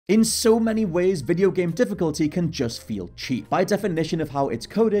In so many ways, video game difficulty can just feel cheap. By definition of how it's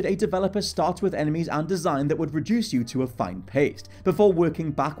coded, a developer starts with enemies and design that would reduce you to a fine paste, before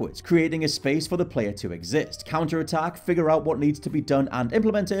working backwards, creating a space for the player to exist, counterattack, figure out what needs to be done and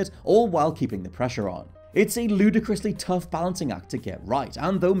implement it, all while keeping the pressure on. It's a ludicrously tough balancing act to get right,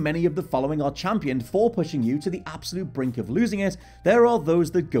 and though many of the following are championed for pushing you to the absolute brink of losing it, there are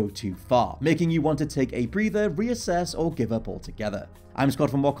those that go too far, making you want to take a breather, reassess, or give up altogether. I'm Scott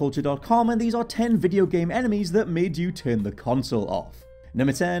from WhatCulture.com, and these are 10 video game enemies that made you turn the console off.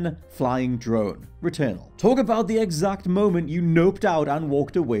 Number 10. Flying Drone. Returnal. Talk about the exact moment you noped out and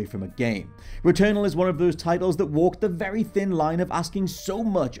walked away from a game. Returnal is one of those titles that walked the very thin line of asking so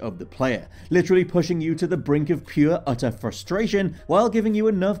much of the player, literally pushing you to the brink of pure, utter frustration while giving you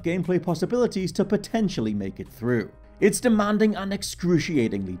enough gameplay possibilities to potentially make it through. It's demanding and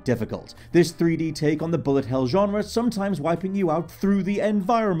excruciatingly difficult, this 3D take on the bullet hell genre sometimes wiping you out through the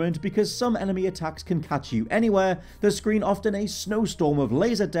environment because some enemy attacks can catch you anywhere, the screen often a snowstorm of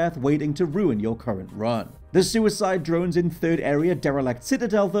laser death waiting to ruin your current run. The suicide drones in third area Derelict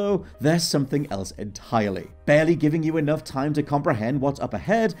Citadel though, they're something else entirely. Barely giving you enough time to comprehend what's up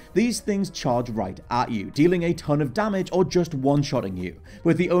ahead, these things charge right at you, dealing a ton of damage or just one-shotting you,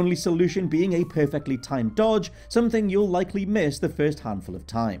 with the only solution being a perfectly timed dodge, something you'll likely miss the first handful of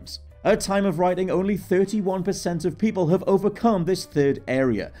times. At time of writing, only 31% of people have overcome this third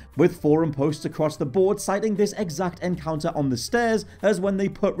area, with forum posts across the board citing this exact encounter on the stairs as when they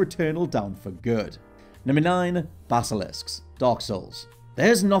put Returnal down for good. Number 9. Basilisks. Dark Souls.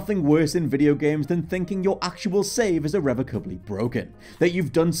 There's nothing worse in video games than thinking your actual save is irrevocably broken, that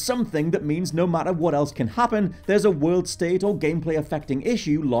you've done something that means no matter what else can happen, there's a world state or gameplay affecting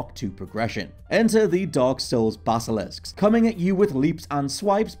issue locked to progression. Enter the Dark Souls Basilisks, coming at you with leaps and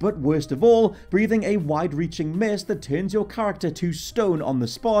swipes, but worst of all, breathing a wide-reaching mist that turns your character to stone on the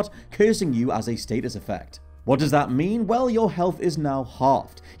spot, cursing you as a status effect. What does that mean? Well, your health is now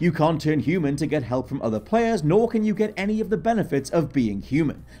halved. You can't turn human to get help from other players, nor can you get any of the benefits of being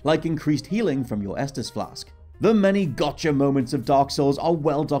human, like increased healing from your Estus Flask. The many gotcha moments of Dark Souls are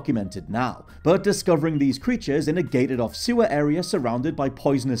well documented now, but discovering these creatures in a gated-off sewer area surrounded by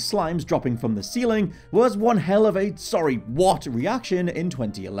poisonous slimes dropping from the ceiling was one hell of a sorry what reaction in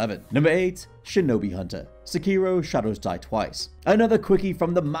 2011. Number 8. Shinobi Hunter. Sekiro Shadows Die Twice. Another quickie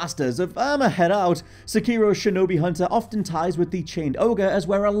from the masters of head out. Sekiro Shinobi Hunter often ties with the Chained Ogre as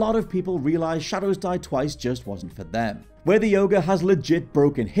where a lot of people realize Shadows Die Twice just wasn't for them. Where the ogre has legit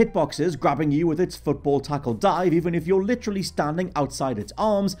broken hitboxes, grabbing you with its football tackle dive even if you're literally standing outside its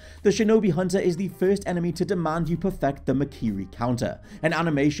arms, the Shinobi Hunter is the first enemy to demand you perfect the Makiri counter, an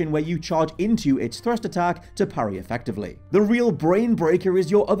animation where you charge into its thrust attack to parry effectively. The real brain breaker is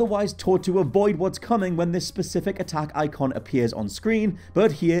you're otherwise taught to avoid what's coming when this specific attack icon appears on screen,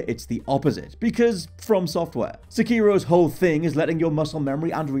 but here it's the opposite, because From Software. Sekiro's whole thing is letting your muscle memory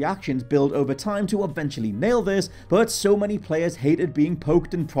and reactions build over time to eventually nail this, but so many players hated being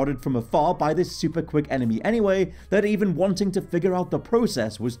poked and prodded from afar by this super quick enemy anyway, that even wanting to figure out the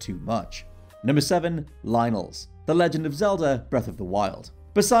process was too much. Number 7. Lynels. The Legend of Zelda Breath of the Wild.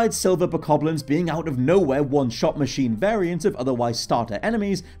 Besides silver bokoblins being out of nowhere one-shot machine variants of otherwise starter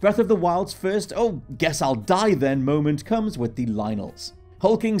enemies, Breath of the Wild's first "oh, guess I'll die then" moment comes with the Lynels.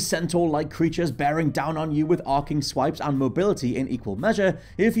 Hulking centaur-like creatures bearing down on you with arcing swipes and mobility in equal measure,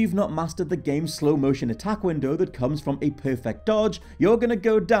 if you've not mastered the game's slow-motion attack window that comes from a perfect dodge, you're gonna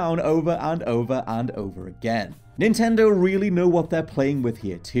go down over and over and over again. Nintendo really know what they're playing with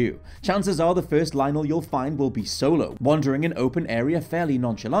here too. Chances are the first Lynel you'll find will be solo, wandering an open area fairly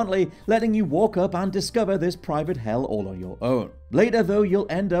nonchalantly, letting you walk up and discover this private hell all on your own. Later though, you'll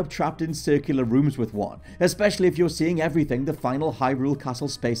end up trapped in circular rooms with one, especially if you're seeing everything the final Hyrule Castle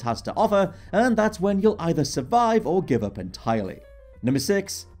space has to offer, and that's when you'll either survive or give up entirely. Number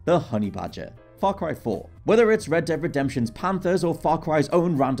 6. The Honey Badger. Far Cry 4. Whether it's Red Dead Redemption's Panthers or Far Cry's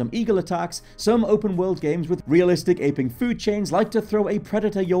own random eagle attacks, some open world games with realistic aping food chains like to throw a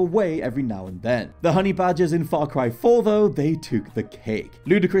predator your way every now and then. The honey badgers in Far Cry 4 though, they took the cake.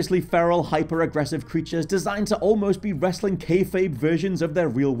 Ludicrously feral, hyper-aggressive creatures designed to almost be wrestling kayfabe versions of their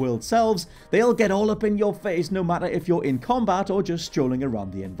real world selves, they'll get all up in your face no matter if you're in combat or just strolling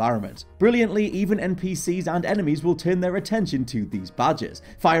around the environment. Brilliantly, even NPCs and enemies will turn their attention to these badgers,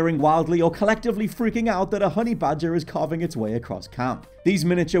 firing wildly or collectively freaking out that a honey badger is carving its way across camp. These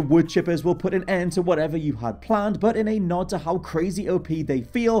miniature wood chippers will put an end to whatever you had planned, but in a nod to how crazy OP they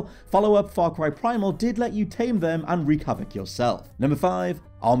feel, follow-up Far Cry Primal did let you tame them and wreak havoc yourself. Number 5.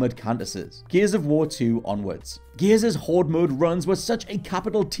 Armored Cantuses. Gears of War 2 onwards. Gears' Horde mode runs were such a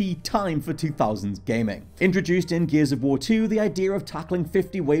capital T time for 2000s gaming. Introduced in Gears of War 2, the idea of tackling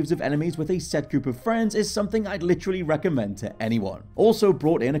 50 waves of enemies with a set group of friends is something I'd literally recommend to anyone. Also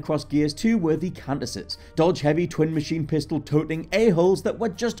brought in across Gears 2 were the Cantuses, dodge-heavy twin machine pistol toting a-holes that were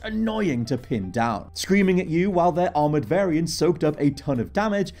just annoying to pin down. Screaming at you while their armored variants soaked up a ton of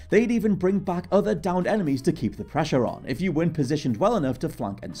damage, they'd even bring back other downed enemies to keep the pressure on, if you weren't positioned well enough to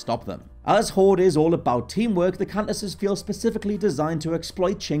flank and stop them. As Horde is all about teamwork, the Cantuses feel specifically designed to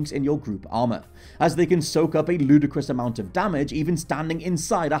exploit chinks in your group armor, as they can soak up a ludicrous amount of damage even standing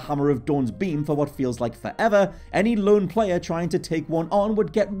inside a Hammer of Dawn's beam for what feels like forever. Any lone player trying to take one on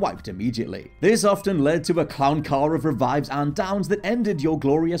would get wiped immediately. This often led to a clown car of revives and downs that ended your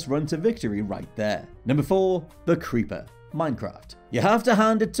glorious run to victory right there. Number 4. The Creeper. Minecraft. You have to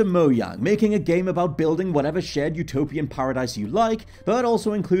hand it to Mojang, making a game about building whatever shared utopian paradise you like, but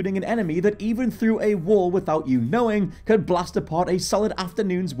also including an enemy that even through a wall without you knowing could blast apart a solid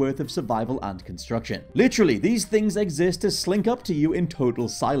afternoon's worth of survival and construction. Literally, these things exist to slink up to you in total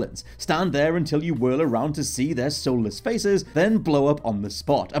silence, stand there until you whirl around to see their soulless faces, then blow up on the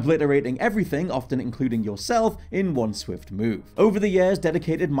spot, obliterating everything, often including yourself, in one swift move. Over the years,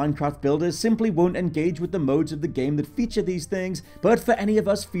 dedicated Minecraft builders simply won't engage with the modes of the game that feature these things, but for any of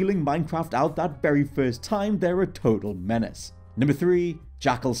us feeling Minecraft out that very first time, they're a total menace. Number 3.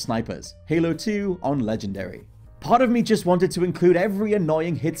 Jackal Snipers. Halo 2 on Legendary. Part of me just wanted to include every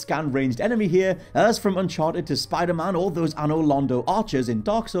annoying hit-scan ranged enemy here, as from Uncharted to Spider-Man or those Anno Londo archers in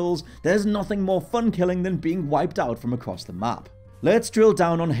Dark Souls, there's nothing more fun killing than being wiped out from across the map. Let's drill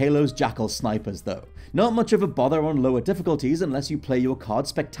down on Halo's Jackal Snipers though. Not much of a bother on lower difficulties unless you play your cards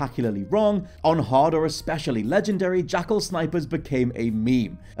spectacularly wrong. On hard or especially legendary, Jackal Snipers became a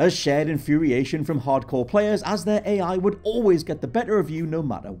meme, a shared infuriation from hardcore players as their AI would always get the better of you no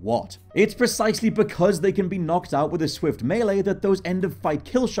matter what. It's precisely because they can be knocked out with a swift melee that those end of fight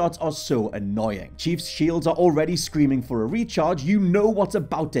kill shots are so annoying. Chief's shields are already screaming for a recharge, you know what's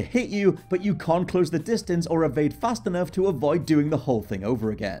about to hit you, but you can't close the distance or evade fast enough to avoid doing the whole thing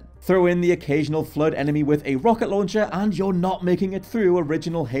over again. Throw in the occasional flood enemy with a rocket launcher and you're not making it through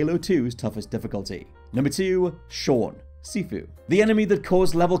original Halo 2's toughest difficulty. Number 2. Sean. Sifu. The enemy that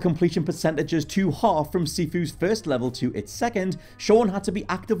caused level completion percentages to half from Sifu's first level to its second, Sean had to be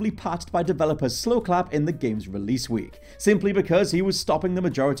actively patched by developers Slowclap in the game's release week, simply because he was stopping the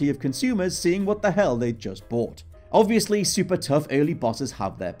majority of consumers seeing what the hell they'd just bought. Obviously, super tough early bosses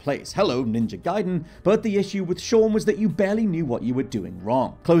have their place, hello Ninja Gaiden, but the issue with Sean was that you barely knew what you were doing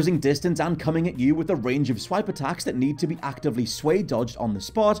wrong. Closing distance and coming at you with a range of swipe attacks that need to be actively sway dodged on the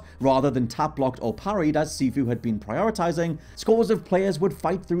spot, rather than tap blocked or parried as Sifu had been prioritizing, scores of players would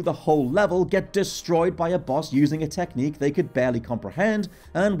fight through the whole level, get destroyed by a boss using a technique they could barely comprehend,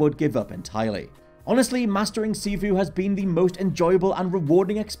 and would give up entirely. Honestly, mastering Sifu has been the most enjoyable and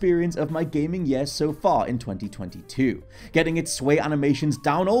rewarding experience of my gaming years so far in 2022. Getting its sway animations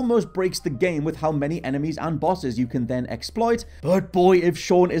down almost breaks the game with how many enemies and bosses you can then exploit, but boy if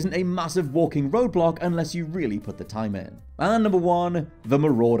Sean isn't a massive walking roadblock unless you really put the time in. And number 1, the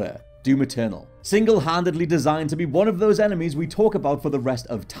Marauder. Doom Eternal. Single-handedly designed to be one of those enemies we talk about for the rest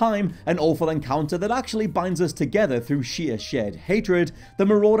of time, an awful encounter that actually binds us together through sheer shared hatred, the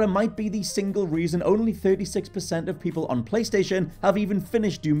Marauder might be the single reason only 36% of people on PlayStation have even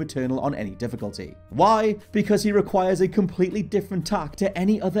finished Doom Eternal on any difficulty. Why? Because he requires a completely different tack to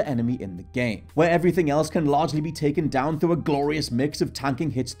any other enemy in the game. Where everything else can largely be taken down through a glorious mix of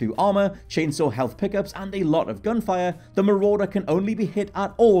tanking hits through armor, chainsaw health pickups, and a lot of gunfire, the Marauder can only be hit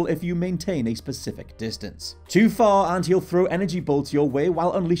at all if you maintain a specific distance. Too far and he'll throw energy bolts your way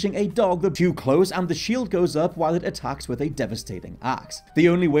while unleashing a dog that too close and the shield goes up while it attacks with a devastating axe. The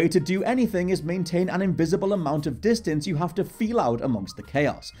only way to do anything is maintain an invisible amount of distance you have to feel out amongst the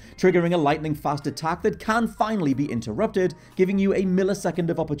chaos, triggering a lightning fast attack that can finally be interrupted, giving you a millisecond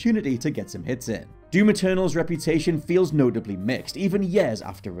of opportunity to get some hits in. Doom Eternal's reputation feels notably mixed, even years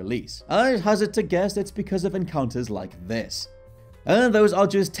after release. I'd hazard to guess it's because of encounters like this. And those are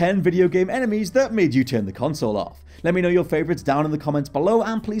just 10 video game enemies that made you turn the console off. Let me know your favorites down in the comments below,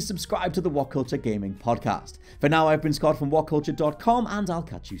 and please subscribe to the WhatCulture Gaming Podcast. For now, I've been Scott from WhatCulture.com, and I'll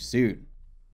catch you soon.